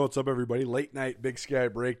What's up, everybody? Late night Big Sky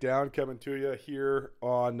breakdown coming to you here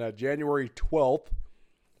on January 12th.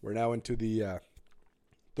 We're now into the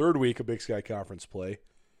third week of Big Sky Conference play.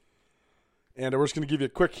 And we're just going to give you a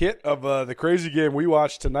quick hit of the crazy game we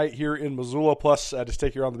watched tonight here in Missoula, plus just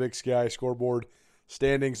take you around the Big Sky scoreboard,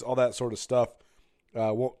 standings, all that sort of stuff.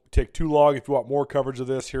 Won't take too long. If you want more coverage of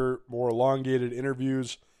this, hear more elongated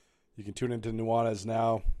interviews, you can tune into Nuanez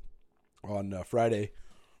now on Friday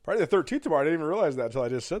the 13th tomorrow. I didn't even realize that until I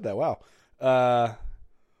just said that. Wow. 102.9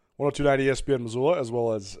 ESPN Missoula, as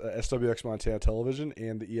well as SWX Montana Television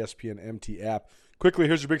and the ESPN MT app. Quickly,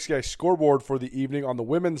 here's your Big Sky scoreboard for the evening. On the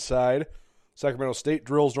women's side, Sacramento State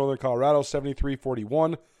drills Northern Colorado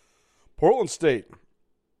 73-41. Portland State,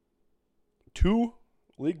 2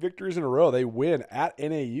 league victories in a row. They win at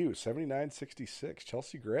NAU 79-66.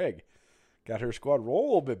 Chelsea Gregg got her squad roll a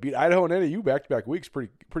little bit. Beat Idaho and NAU back-to-back weeks.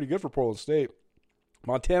 Pretty good for Portland State.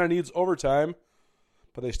 Montana needs overtime,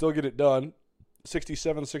 but they still get it done.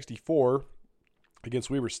 67-64 against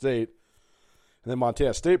Weber State. And then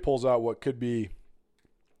Montana State pulls out what could be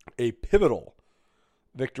a pivotal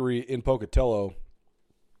victory in Pocatello,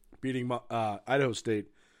 beating Idaho State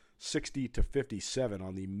 60-57.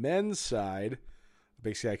 On the men's side,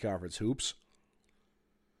 Big Sky Conference hoops,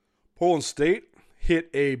 Portland State hit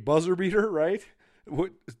a buzzer beater, right,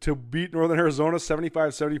 to beat Northern Arizona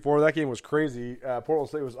 75-74. That game was crazy. Portland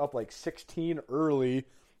State was up like 16 early,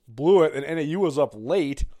 blew it, and NAU was up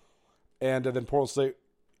late, and then Portland State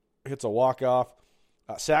hits a walk-off.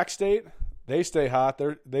 Sac State, they stay hot.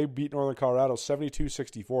 They beat Northern Colorado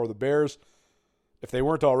 72-64. The Bears, if they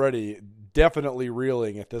weren't already, definitely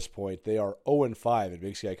reeling at this point. They are 0-5 in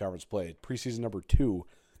Big Sky Conference play. Preseason number 2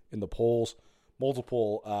 in the polls.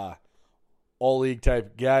 Multiple all-league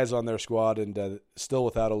type guys on their squad, and still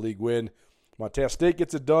without a league win. Montana State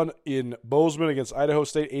gets it done in Bozeman against Idaho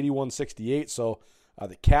State 81-68. So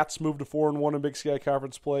the Cats moved to 4-1 in Big Sky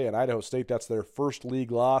Conference play, and Idaho State, that's their first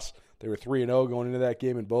league loss. They were 3-0 going into that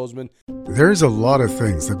game in Bozeman. There's a lot of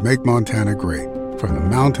things that make Montana great, from the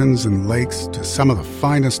mountains and lakes to some of the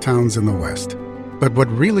finest towns in the West. But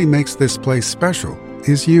what really makes this place special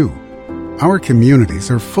is you. Our communities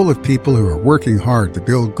are full of people who are working hard to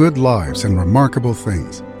build good lives and remarkable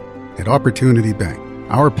things. At Opportunity Bank,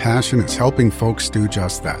 our passion is helping folks do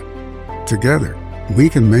just that. Together, we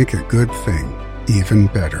can make a good thing even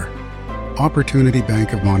better. Opportunity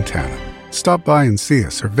Bank of Montana. Stop by and see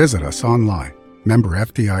us or visit us online. Member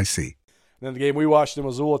FDIC. And then the game we watched in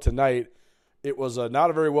Missoula tonight, it was not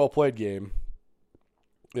a very well-played game.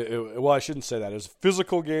 Well, I shouldn't say that. It was a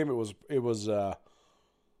physical game. It was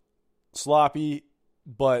sloppy,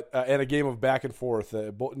 but and a game of back and forth.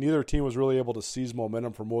 Neither team was really able to seize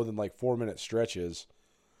momentum for more than like 4-minute stretches.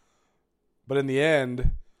 But in the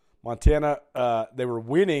end, Montana, they were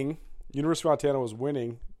winning. University of Montana was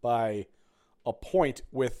winning by a point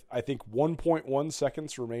with, I think, 1.1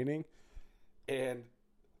 seconds remaining. And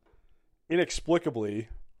inexplicably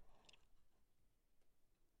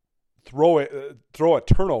throw a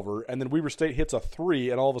turnover, and then Weber State hits a 3,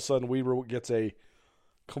 and all of a sudden Weber gets a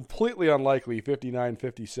completely unlikely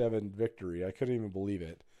 59-57 victory. I couldn't even believe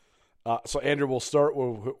it. So, Andrew, we'll start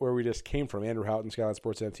where we just came from. Andrew Houghton,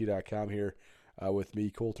 SkylineSportsMT.com here with me,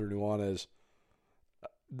 Colter Nuanez.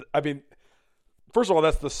 I mean, first of all,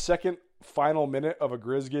 that's the second final minute of a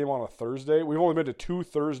Grizz game on a Thursday. We've only been to 2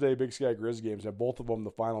 Thursday Big Sky Grizz games, and both of them,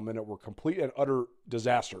 the final minute, were complete and utter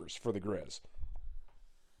disasters for the Grizz.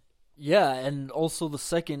 Yeah, and also the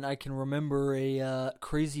second, I can remember a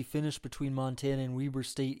crazy finish between Montana and Weber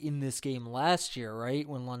State in this game last year, right?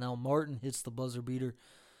 When Lonnell Martin hits the buzzer beater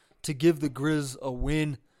to give the Grizz a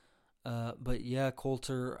win. But yeah,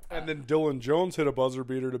 Colter. And then Dylan Jones hit a buzzer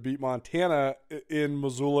beater to beat Montana in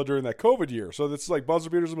Missoula during that COVID year. So it's like buzzer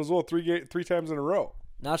beaters in Missoula three times in a row.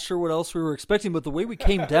 Not sure what else we were expecting, but the way we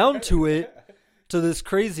came down to it, to this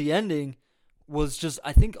crazy ending, was just,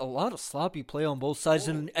 I think, a lot of sloppy play on both sides.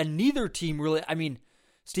 And neither team really, I mean,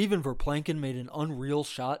 Steven Verplanken made an unreal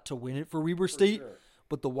shot to win it for Weber State. Sure.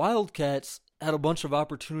 But the Wildcats had a bunch of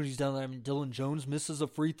opportunities down there. I mean, Dylan Jones misses a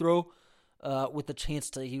free throw. With the chance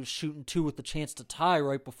to, he was shooting 2 with the chance to tie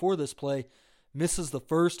right before this play, misses the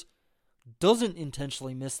first, doesn't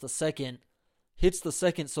intentionally miss the second, hits the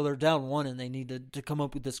second, so they're down 1 and they need to come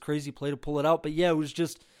up with this crazy play to pull it out. But yeah, it was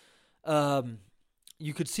just,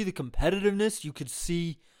 you could see the competitiveness, you could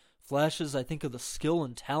see flashes, I think, of the skill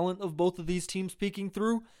and talent of both of these teams peeking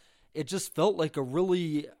through. It just felt like a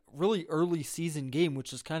really, really early season game,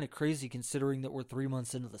 which is kind of crazy considering that we're 3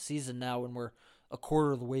 months into the season now and we're a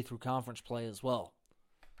quarter of the way through conference play as well.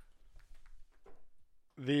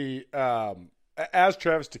 The As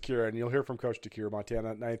Travis DeCuire, and you'll hear from Coach DeCuire,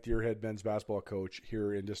 Montana, 9th-year head men's basketball coach,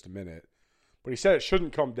 here in just a minute. But he said it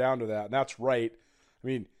shouldn't come down to that, and that's right. I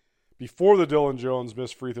mean, before the Dylan Jones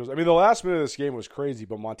missed free throws, I mean, the last minute of this game was crazy,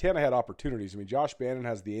 but Montana had opportunities. I mean, Josh Bannon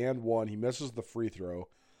has the and one. He misses the free throw.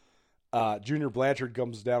 Junior Blanchard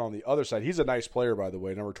comes down on the other side. He's a nice player, by the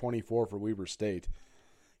way, number 24 for Weber State.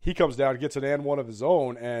 He comes down, gets an and one of his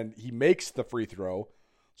own, and he makes the free throw.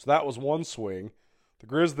 So that was one swing. The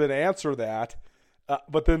Grizz then answer that,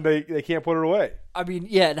 but then they can't put it away. I mean,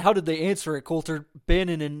 yeah, and how did they answer it, Colter?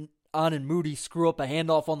 Bannon and Moody screw up a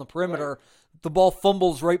handoff on the perimeter. Right. The ball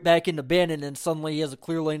fumbles right back into Bannon, and suddenly he has a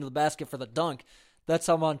clear lane to the basket for the dunk. That's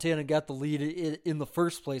how Montana got the lead in the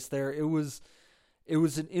first place there. It was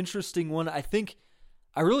an interesting one. I think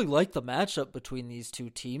I really liked the matchup between these two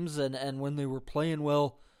teams, and when they were playing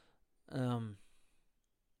well,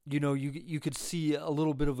 you could see a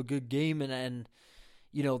little bit of a good game, and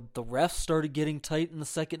the refs started getting tight in the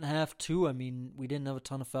second half too. I mean, we didn't have a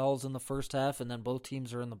ton of fouls in the first half, and then both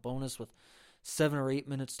teams are in the bonus with 7 or 8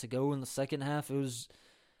 minutes to go in the second half. It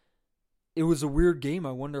was a weird game.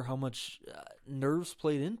 I wonder how much nerves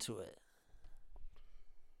played into it.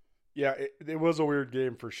 Yeah, it was a weird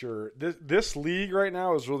game for sure. This league right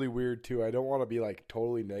now is really weird too. I don't want to be like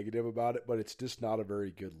totally negative about it, but it's just not a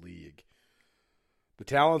very good league. The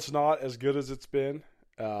talent's not as good as it's been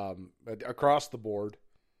across the board.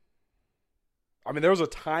 I mean, there was a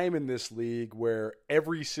time in this league where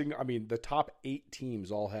the top 8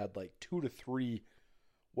 teams all had like 2 to 3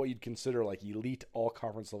 what you'd consider like elite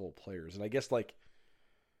all-conference level players. And I guess like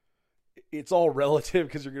it's all relative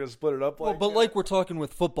because you're going to split it up. Like we're talking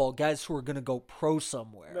with football, guys who are going to go pro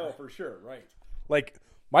somewhere. No, for sure, right. Like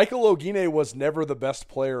Michael Ogine was never the best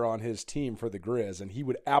player on his team for the Grizz, and he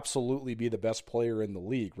would absolutely be the best player in the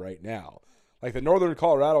league right now. Like the Northern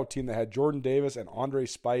Colorado team that had Jordan Davis and Andre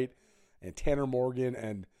Spite and Tanner Morgan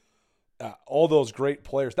and all those great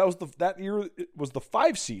players. That year it was the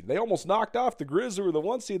 5 seed. They almost knocked off the Grizz, who were the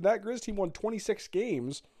 1 seed. That Grizz team won 26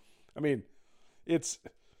 games. I mean,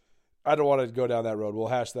 I don't want to go down that road. We'll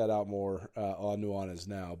hash that out more on Nuanez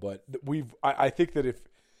now. But I think that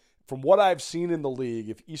from what I've seen in the league,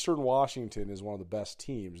 if Eastern Washington is one of the best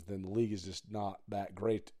teams, then the league is just not that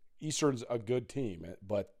great. Eastern's a good team,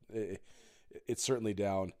 but it's certainly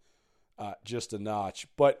down just a notch.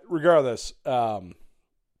 But regardless, to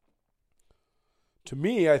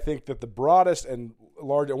me, I think that the broadest and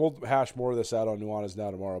large, and we'll hash more of this out on Nuanez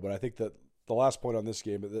now tomorrow, but I think that the last point on this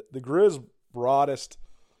game, the Grizz broadest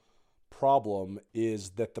problem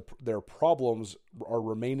is that their problems are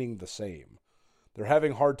remaining the same. They're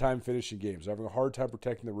having a hard time finishing games. They're having a hard time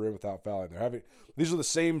protecting the rim without fouling. These are the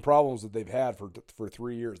same problems that they've had for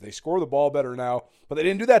 3 years. They score the ball better now, but they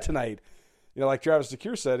didn't do that tonight. Like Travis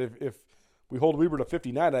DeCuire said, if we hold Weber to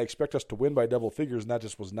 59, I expect us to win by double figures, and that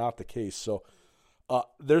just was not the case. So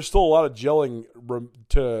there's still a lot of gelling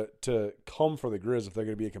to come for the Grizz if they're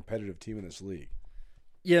going to be a competitive team in this league.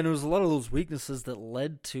 Yeah, and it was a lot of those weaknesses that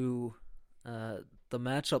led to the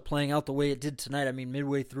matchup playing out the way it did tonight. I mean,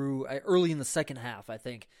 midway through, early in the second half, I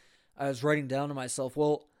think, I was writing down to myself,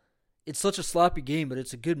 well, it's such a sloppy game, but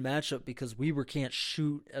it's a good matchup because Weber can't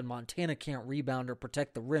shoot and Montana can't rebound or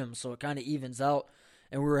protect the rim, so it kind of evens out,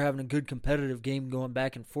 and we were having a good competitive game going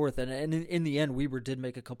back and forth, and in the end, Weber did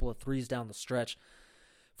make a couple of threes down the stretch.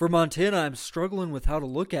 For Montana, I'm struggling with how to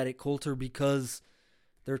look at it, Colter, because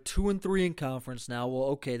they're 2-3 in conference now. Well,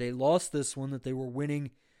 okay, they lost this one that they were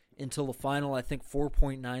winning until the final, I think,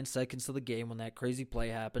 4.9 seconds of the game when that crazy play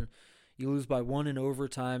happened. You lose by 1 in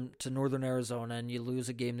overtime to Northern Arizona, and you lose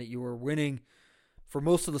a game that you were winning for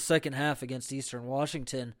most of the second half against Eastern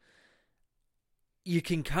Washington. You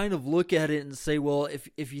can kind of look at it and say, well,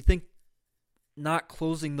 if you think not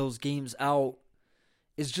closing those games out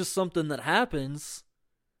is just something that happens,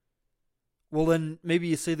 well, then maybe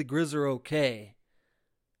you say the Grizz are okay.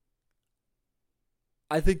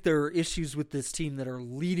 I think there are issues with this team that are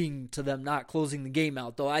leading to them not closing the game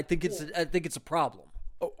out, though. I think it's a problem.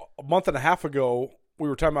 A month and a half ago, we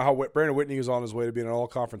were talking about how Brandon Whitney was on his way to being an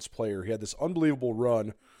all-conference player. He had this unbelievable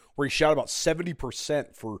run where he shot about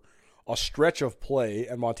 70% for a stretch of play,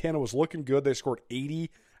 and Montana was looking good. They scored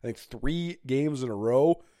 80, I think, 3 games in a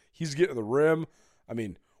row. He's getting to the rim. I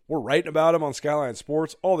mean, we're writing about him on Skyline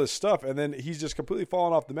Sports, all this stuff, and then he's just completely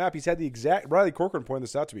fallen off the map. He's had the exact – Riley Corcoran pointed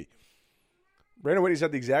this out to me. Brandon Whitney's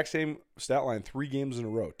had the exact same stat line 3 games in a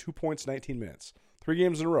row. 2 points, 19 minutes. 3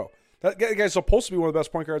 games in a row. That guy's supposed to be one of the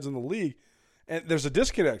best point guards in the league, and there's a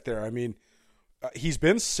disconnect there. I mean, he's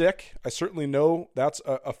been sick. I certainly know that's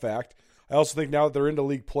a fact. I also think now that they're into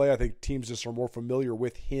league play, I think teams just are more familiar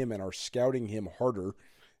with him and are scouting him harder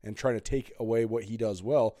and trying to take away what he does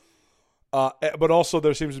well. But also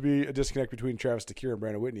there seems to be a disconnect between Travis DeCuire and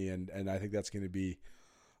Brandon Whitney, and I think that's going to be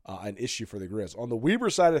an issue for the Grizz. On the Weber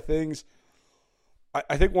side of things,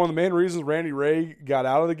 I think one of the main reasons Randy Ray got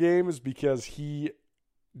out of the game is because he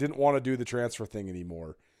didn't want to do the transfer thing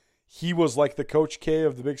anymore. He was like the Coach K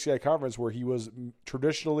of the Big Sky Conference, where he was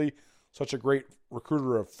traditionally such a great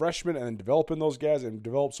recruiter of freshmen and developing those guys and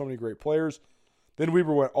developed so many great players. Then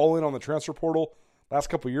Weber went all in on the transfer portal. Last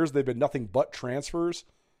couple of years, they've been nothing but transfers.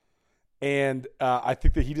 And I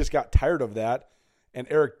think that he just got tired of that. And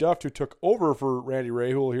Eric Duft, who took over for Randy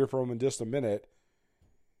Ray, who we'll hear from in just a minute,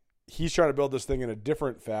 he's trying to build this thing in a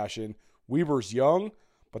different fashion. Weber's young,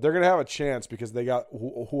 but they're going to have a chance because they got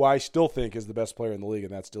who I still think is the best player in the league,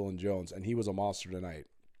 and that's Dylan Jones. And he was a monster tonight.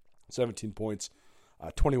 17 points,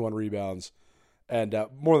 21 rebounds. And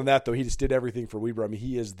more than that, though, he just did everything for Weber. I mean,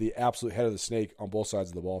 he is the absolute head of the snake on both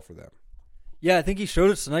sides of the ball for them. Yeah, I think he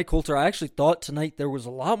showed it tonight, Colter. I actually thought tonight there was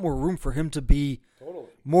a lot more room for him to be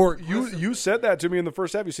more aggressive. You said that to me in the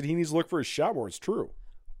first half. You said he needs to look for his shot more. It's true.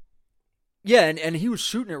 Yeah, and he was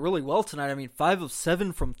shooting it really well tonight. I mean, 5 of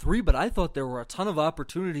 7 from 3, but I thought there were a ton of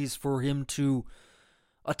opportunities for him to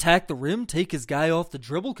attack the rim, take his guy off the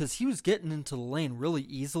dribble, because he was getting into the lane really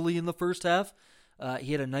easily in the first half.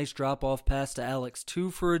 He had a nice drop-off pass to Alex,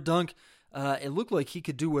 too, for a dunk. It looked like he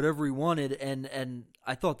could do whatever he wanted, and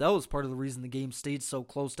I thought that was part of the reason the game stayed so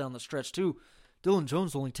close down the stretch, too. Dylan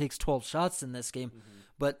Jones only takes 12 shots in this game,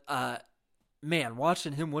 but man,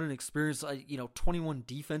 watching him, what an experience. 21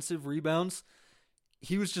 defensive rebounds.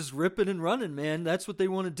 He was just ripping and running, man. That's what they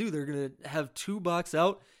want to do. They're going to have 2 box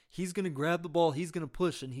out. He's going to grab the ball, he's going to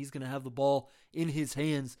push, and he's going to have the ball in his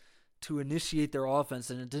hands to initiate their offense,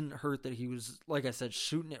 and it didn't hurt that he was, like I said,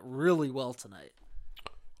 shooting it really well tonight.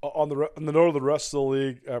 On the note of the rest of the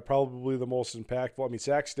league, probably the most impactful. I mean,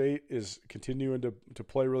 Sac State is continuing to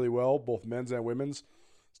play really well, both men's and women's.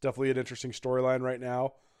 It's definitely an interesting storyline right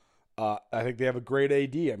now. I think they have a great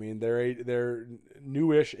AD. I mean, their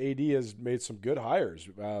newish AD has made some good hires.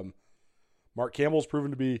 Mark Campbell's proven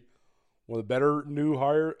to be one of the better new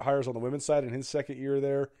hires on the women's side in his second year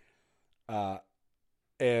there.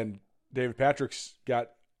 And David Patrick's got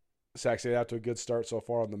Sac State out to a good start so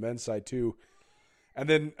far on the men's side too. And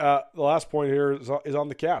then the last point here is on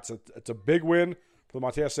the Cats. It's a big win for the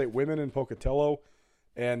Montana State women in Pocatello,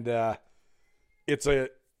 and it's a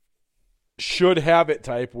should-have-it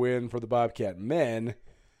type win for the Bobcat men.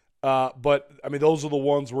 But, I mean, those are the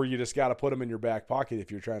ones where you just got to put them in your back pocket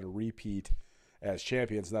if you're trying to repeat as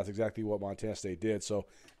champions, and that's exactly what Montana State did. So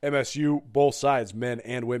MSU, both sides, men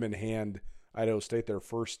and women, hand Idaho State their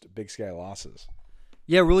first Big Sky losses.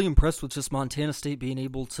 Yeah, really impressed with just Montana State being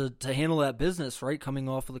able to handle that business, right, coming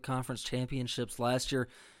off of the conference championships last year.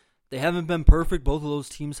 They haven't been perfect. Both of those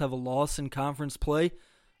teams have a loss in conference play,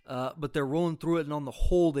 but they're rolling through it, and on the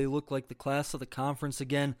whole, they look like the class of the conference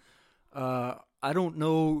again. I don't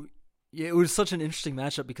know. It was such an interesting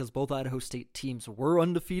matchup because both Idaho State teams were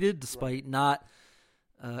undefeated despite not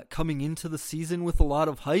coming into the season with a lot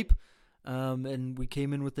of hype, and we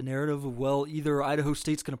came in with the narrative of, well, either Idaho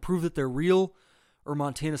State's going to prove that they're real or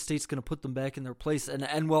Montana State's going to put them back in their place.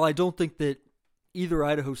 And while I don't think that either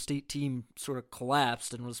Idaho State team sort of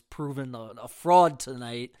collapsed and was proven a fraud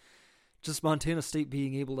tonight, just Montana State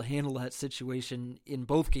being able to handle that situation in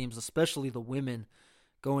both games, especially the women,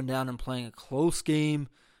 going down and playing a close game.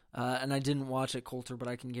 And I didn't watch it, Colter, but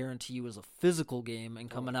I can guarantee you it was a physical game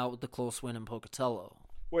and coming out with the close win in Pocatello.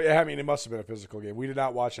 Well, yeah, I mean, it must have been a physical game. We did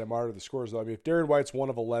not watch that monitor the scores, though. I mean, if Darren White's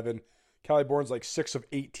 1 of 11, Callie Bourne's like 6 of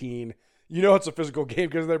 18, you know it's a physical game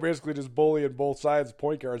because they're basically just bullying both sides,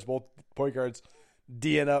 both point guards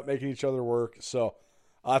D'ing up, making each other work. So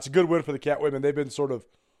it's a good win for the Cat women. They've been sort of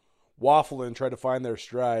waffling, trying to find their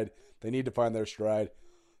stride. They need to find their stride.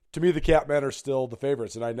 To me, the Cat men are still the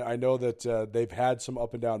favorites, and I know that they've had some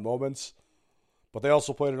up and down moments, but they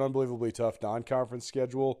also played an unbelievably tough non-conference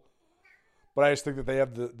schedule. But I just think that they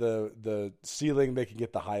have the ceiling they can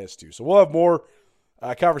get the highest to. So we'll have more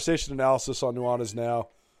conversation analysis on Nuanez now.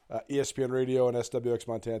 ESPN Radio and SWX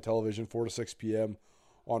Montana Television, 4 to 6 p.m.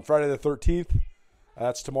 on Friday the 13th.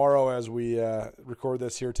 That's tomorrow as we record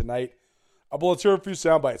this here tonight. But let's hear a few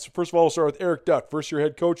sound bites. First of all, we'll start with Eric Duft, first-year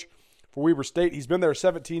head coach for Weber State. He's been there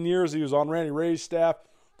 17 years. He was on Randy Ray's staff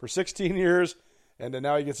for 16 years, and then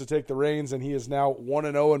now he gets to take the reins, and he is now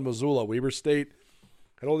 1-0 in Missoula. Weber State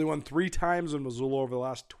had only won 3 times in Missoula over the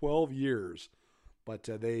last 12 years, but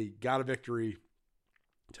they got a victory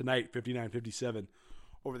tonight, 59-57,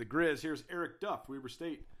 over the Grizz. Here's Eric Duft, Weber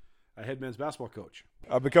State head men's basketball coach.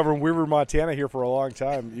 I've been covering Weaver, Montana here for a long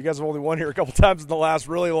time. You guys have only won here a couple times in the last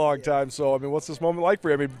really long time. So, I mean, what's this moment like for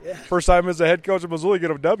you? I mean, first time as a head coach of Missoula, you get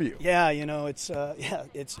a W. Yeah,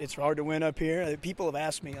 it's hard to win up here. People have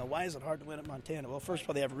asked me, why is it hard to win at Montana? Well, first of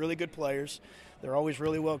all, they have really good players. They're always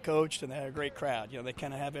really well coached, and they have a great crowd. They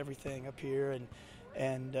kind of have everything up here,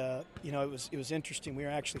 and it was interesting. We were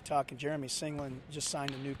actually talking. Jeremy Singland just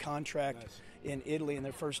signed a new contract in Italy in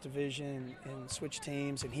their first division and switched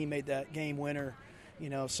teams, and he made that game winner.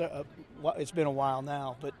 It's been a while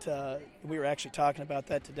now, but we were actually talking about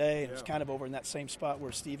that today, and it was kind of over in that same spot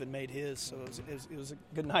where Steven made his, so it was a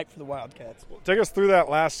good night for the Wildcats. Well, take us through that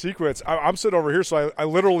last sequence. I'm sitting over here, so I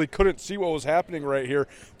literally couldn't see what was happening right here.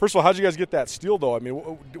 First of all, how'd you guys get that steal, though? I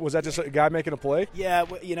mean, was that just a guy making a play? Yeah,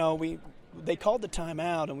 they called the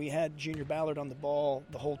timeout, and we had Junior Ballard on the ball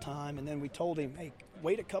the whole time, and then we told him, hey,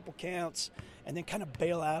 wait a couple counts, and then kind of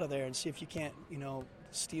bail out of there and see if you can't,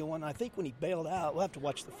 steal one. I think when he bailed out, we'll have to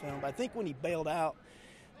watch the film, but I think when he bailed out,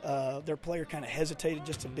 their player kind of hesitated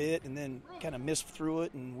just a bit and then kind of missed through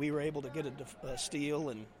it, and we were able to get a steal,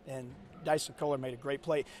 and Dyson Kohler made a great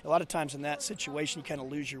play. A lot of times in that situation, you kind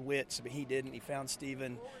of lose your wits, but he didn't. He found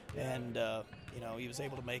Steven, and, he was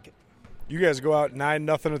able to make it. You guys go out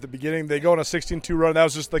 9-0 at the beginning. They go on a 16-2 run. That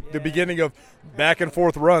was just like the beginning of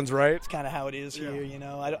back-and-forth runs, right? It's kind of how it is here,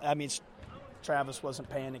 I mean, Travis wasn't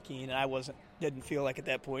panicking, and I didn't feel like at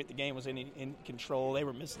that point the game was in control. They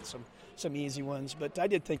were missing some easy ones, but I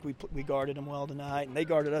did think we guarded them well tonight, and they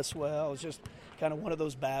guarded us well. It was just kind of one of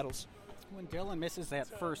those battles. When Dylan misses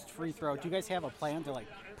that first free throw, do you guys have a plan to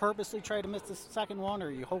purposely try to miss the second one, or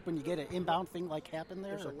are you hoping you get an inbound thing happen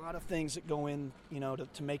there? There's a lot of things that go in,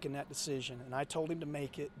 to making that decision, and I told him to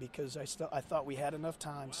make it because I thought we had enough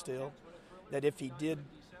time still that if he did,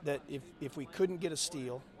 that if we couldn't get a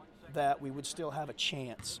steal, that we would still have a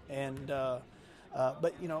chance. And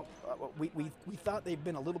but we thought they'd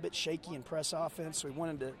been a little bit shaky in press offense, so we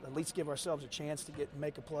wanted to at least give ourselves a chance to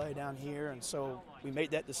make a play down here, and so we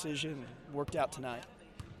made that decision and worked out tonight.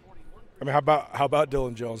 I mean, how about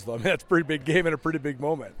Dylan Jones, though? I mean, that's a pretty big game and a pretty big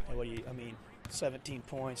moment. 17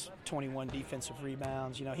 points, 21 defensive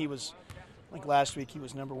rebounds. He was, last week he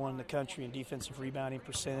was number one in the country in defensive rebounding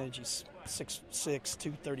percentage. He's 6'6",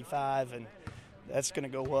 235, and that's going to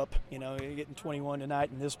go up. You're getting 21 tonight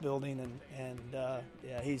in this building, and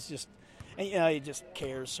he's just, he just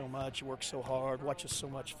cares so much. He works so hard, watches so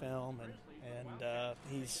much film, and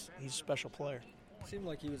he's a special player. It seemed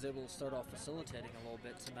like he was able to start off facilitating a little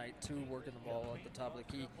bit tonight too, working the ball at the top of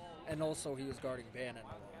the key, and also he was guarding Bannon.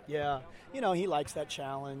 Yeah, he likes that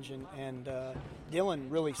challenge, and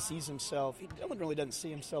Dylan really sees himself. Dylan really doesn't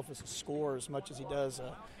see himself as a scorer as much as he does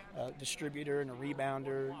a distributor and a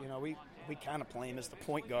rebounder. We kind of play him as the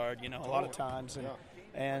point guard, a lot of times,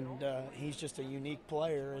 and he's just a unique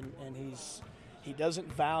player, and he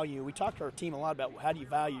doesn't value. We talk to our team a lot about how do you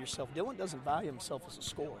value yourself. Dylan doesn't value himself as a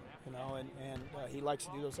scorer, and he likes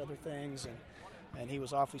to do those other things, and he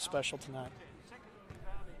was awfully special tonight.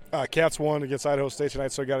 Cats won against Idaho State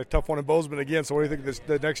tonight, so we got a tough one in Bozeman again. So what do you think of this,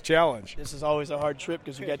 the next challenge? This is always a hard trip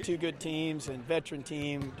because we got two good teams and veteran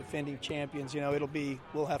team, defending champions.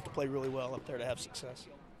 We'll have to play really well up there to have success.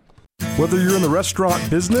 Whether you're in the restaurant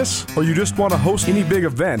business or you just want to host any big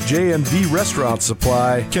event, J&V Restaurant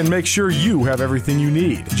Supply can make sure you have everything you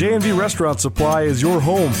need. J&V Restaurant Supply is your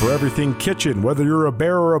home for everything kitchen. Whether you're a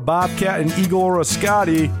bear or a bobcat, an eagle or a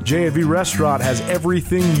Scotty, J&V Restaurant has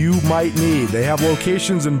everything you might need. They have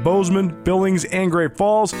locations in Bozeman, Billings, and Great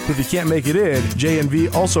Falls. If you can't make it in, J&V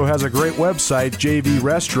also has a great website,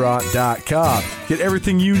 jvrestaurant.com. Get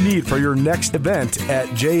everything you need for your next event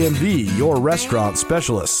at J&V, your restaurant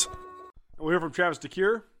specialists. We'll hear from Travis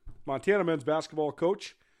DeCuire, Montana men's basketball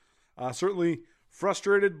coach. Certainly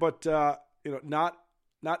frustrated, but not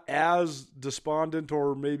as despondent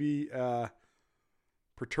or maybe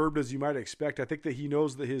perturbed as you might expect. I think that he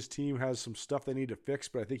knows that his team has some stuff they need to fix,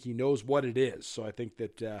 but I think he knows what it is. So I think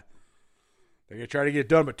that they're going to try to get it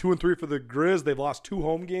done. But 2-3 for the Grizz. They've lost 2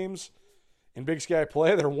 home games in Big Sky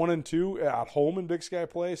play. They're 1-2 at home in Big Sky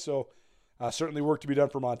play. So certainly work to be done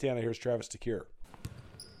for Montana. Here's Travis DeCuire.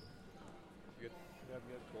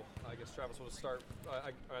 Travis, we'll start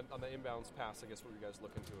on the inbounds pass. I guess what you guys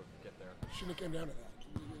looking to get there? Shouldn't have come down to that.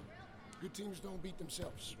 Good teams don't beat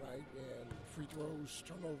themselves, right? And free throws,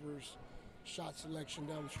 turnovers, shot selection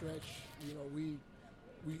down the stretch. We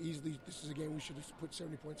easily. This is a game we should have put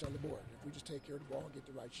 70 points on the board. If we just take care of the ball and get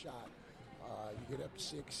the right shot, you get up to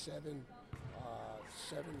 6, 7,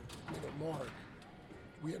 7-minute mark.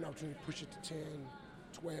 We had an opportunity to push it to 10,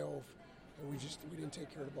 12, and we didn't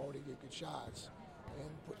take care of the ball to get good shots and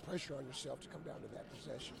put pressure on yourself to come down to that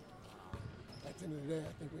possession. at the end of the day,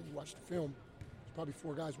 I think when you watch the film, there's probably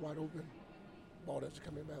 4 guys wide open. Ball doesn't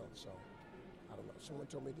come inbound, so I don't know. Someone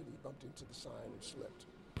told me that he bumped into the sign and slipped,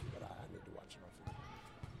 but I need to watch it on film.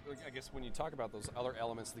 I guess when you talk about those other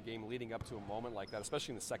elements of the game leading up to a moment like that,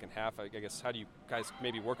 especially in the second half, I guess how do you guys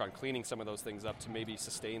maybe work on cleaning some of those things up to maybe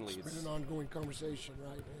sustain leads? It's been an ongoing conversation,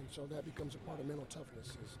 right? And so that becomes a part of mental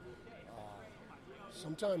toughness.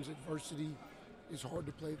 Sometimes adversity is hard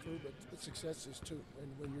to play through, but success is too. And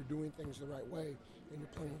when you're doing things the right way and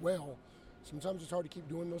you're playing well, sometimes it's hard to keep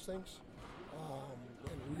doing those things.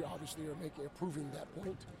 And we obviously are proving that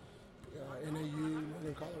point. NAU,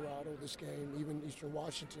 Northern Colorado, this game, even Eastern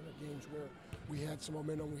Washington are games where we had some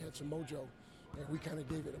momentum, we had some mojo, and we kind of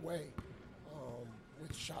gave it away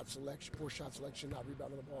with shot selection, poor shot selection, not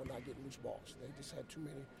rebounding the ball, not getting loose balls. They just had too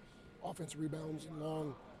many offensive rebounds and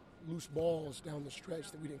long, loose balls down the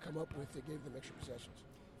stretch that we didn't come up with that gave them extra possessions.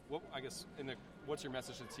 Well, I guess what's your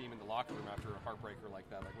message to the team in the locker room after a heartbreaker like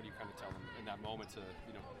that? Like, what do you kind of tell them in that moment to,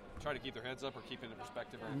 try to keep their heads up or keep it in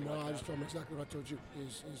perspective? Or anything I just told them exactly what I told you,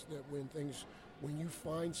 is that when you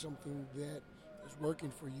find something that is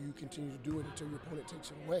working for you, continue to do it until your opponent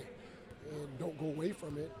takes it away. And don't go away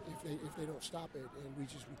from it if they don't stop it. And we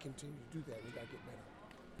continue to do that. We got to get better.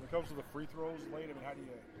 When it comes to the free throws late, how do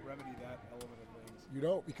you remedy that element of things? You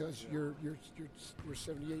don't, because we're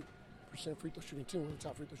 78% free throw shooting team, one of the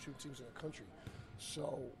top free throw shooting teams in the country.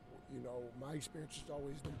 So, my experience is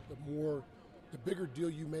always the bigger deal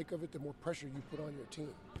you make of it, the more pressure you put on your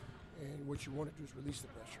team. And what you want to do is release the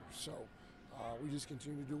pressure. So we just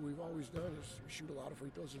continue to do what we've always done, is we shoot a lot of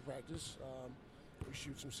free throws in practice. We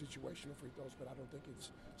shoot some situational free throws, but I don't think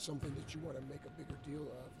it's something that you want to make a bigger deal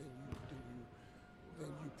of than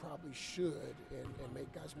you probably should, and make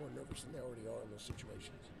guys more nervous than they already are in those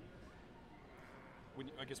situations.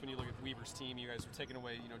 I guess when you look at Weaver's team, you guys were taking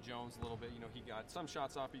away, Jones a little bit. He got some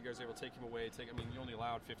shots off, but you guys were able to take him away. You only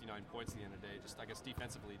allowed 59 points at the end of the day. Just, I guess,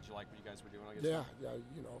 defensively, did you like what you guys were doing? I guess. Yeah.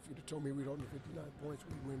 If you'd have told me we'd only 59 points,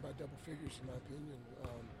 we'd win by double figures, in my opinion.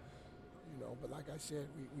 But like I said,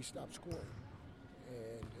 we stopped scoring.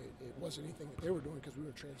 And it wasn't anything that they were doing, because we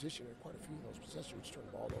were in transition, and quite a few of those possessions. We just turned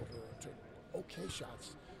the ball over and took okay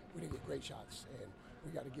shots. We didn't get great shots, and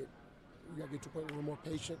we got to get to a point where we're more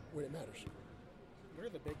patient when it matters. What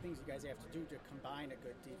are the big things you guys have to do to combine a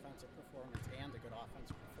good defensive performance and a good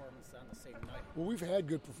offensive performance on the same night? Well, we've had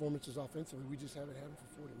good performances offensively. We just haven't had them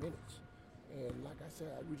for 40 minutes. And like I said,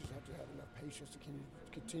 we just have to have enough patience to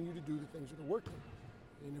continue to do the things that are working.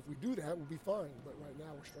 And if we do that, we'll be fine. But right now,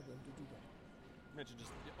 we're struggling to do that. You mentioned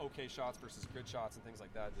just okay shots versus good shots and things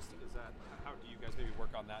like that. How do you guys maybe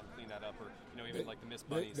work on that and clean that up, or even like the missed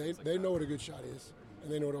bunnies? They know what a good shot is, and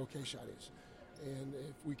they know what an okay shot is. And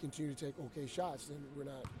if we continue to take okay shots, then we're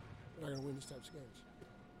not going to win these types of games.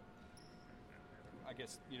 I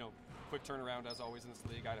guess, quick turnaround as always in this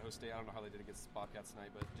league. Idaho State, I don't know how they did against the Bobcats tonight,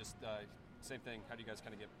 but just same thing. How do you guys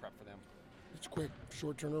kind of get prepped for them? It's quick,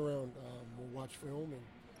 short turnaround. We'll watch film and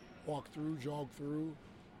walk through, jog through,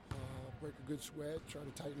 break a good sweat, try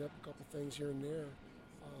to tighten up a couple things here and there.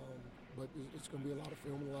 But it's going to be a lot of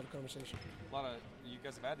film and a lot of conversation. You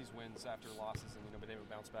guys have had these wins after losses and been able to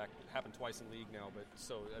bounce back. It happened twice in league now, but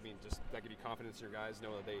just that give you confidence in your guys,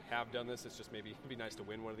 know that they have done this. It's just maybe it'd be nice to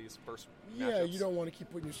win one of these first matchups. You don't want to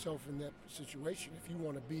keep putting yourself in that situation. If you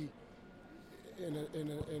want to be in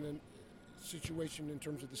a situation in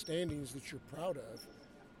terms of the standings that you're proud of,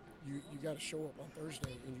 you got to show up on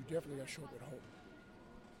Thursday, and you definitely got to show up at home.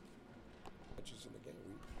 Matches in the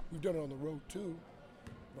game. We've done it on the road too.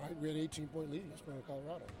 Right, we had an 18-point lead against Northern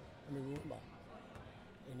Colorado. We won by.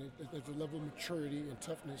 And there's a level of maturity and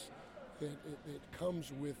toughness that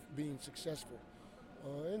comes with being successful,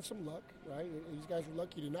 and some luck. Right, these guys were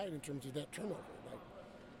lucky tonight in terms of that turnover. Like,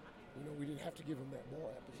 we didn't have to give them that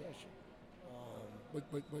ball at possession. But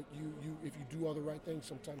you if you do all the right things,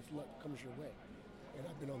 sometimes luck comes your way. And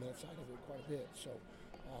I've been on that side of it quite a bit. So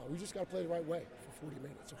we just got to play the right way for 40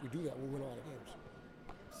 minutes. If we do that, we'll win a lot of games.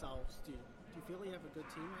 So, Steve, do you feel you have a good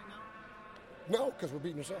team right now? No, because we're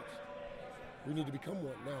beating ourselves. We need to become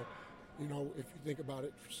one. Now, if you think about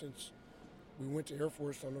it, since we went to Air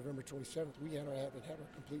Force on November 27th, we haven't had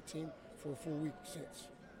our complete team for a full week since.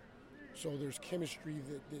 So there's chemistry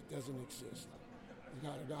that doesn't exist. We've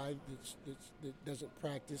got a guy that doesn't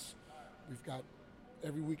practice. We've got,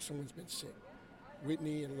 every week someone's been sick.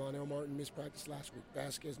 Whitney and Lonell Martin missed practice last week.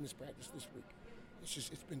 Vasquez missed practice this week.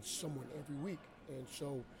 It's been someone every week. And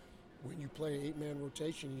so when you play an 8-man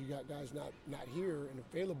rotation and you got guys not here and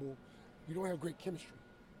available, you don't have great chemistry.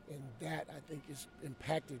 And that, I think, has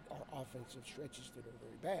impacted our offensive stretches that are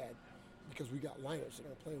very bad, because we got lineups that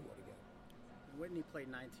aren't playing well together. Whitney played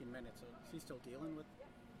 19 minutes. So is he still dealing with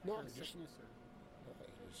sickness?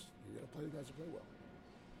 We got to play the guys who play well.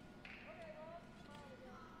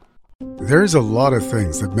 There's a lot of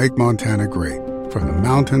things that make Montana great, from the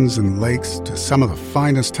mountains and lakes to some of the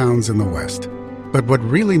finest towns in the West. But what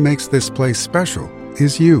really makes this place special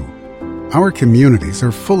is you. Our communities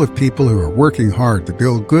are full of people who are working hard to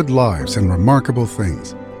build good lives and remarkable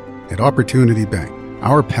things. At Opportunity Bank,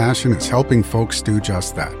 our passion is helping folks do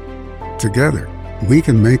just that. Together, we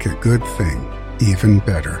can make a good thing even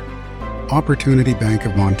better. Opportunity Bank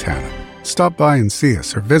of Montana. Stop by and see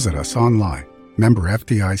us or visit us online. Member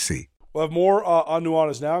FDIC. We'll have more on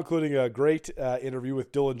Nuanez now, including a great interview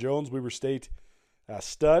with Dylan Jones, Weber State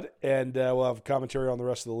stud, and we'll have commentary on the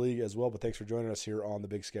rest of the league as well. But thanks for joining us here on the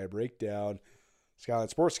Big Sky Breakdown. Skyline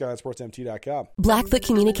Sports, SkylineSportsMT.com. Blackfoot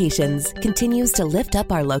Communications continues to lift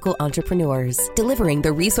up our local entrepreneurs, delivering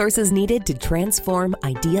the resources needed to transform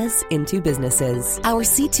ideas into businesses. Our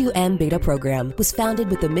C2M beta program was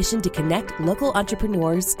founded with the mission to connect local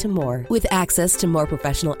entrepreneurs to more. With access to more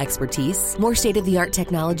professional expertise, more state-of-the-art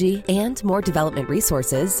technology, and more development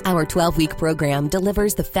resources, our 12-week program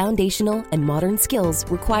delivers the foundational and modern skills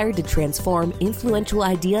required to transform influential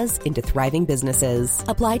ideas into thriving businesses.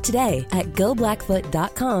 Apply today at GoBlackfoot.com/apply.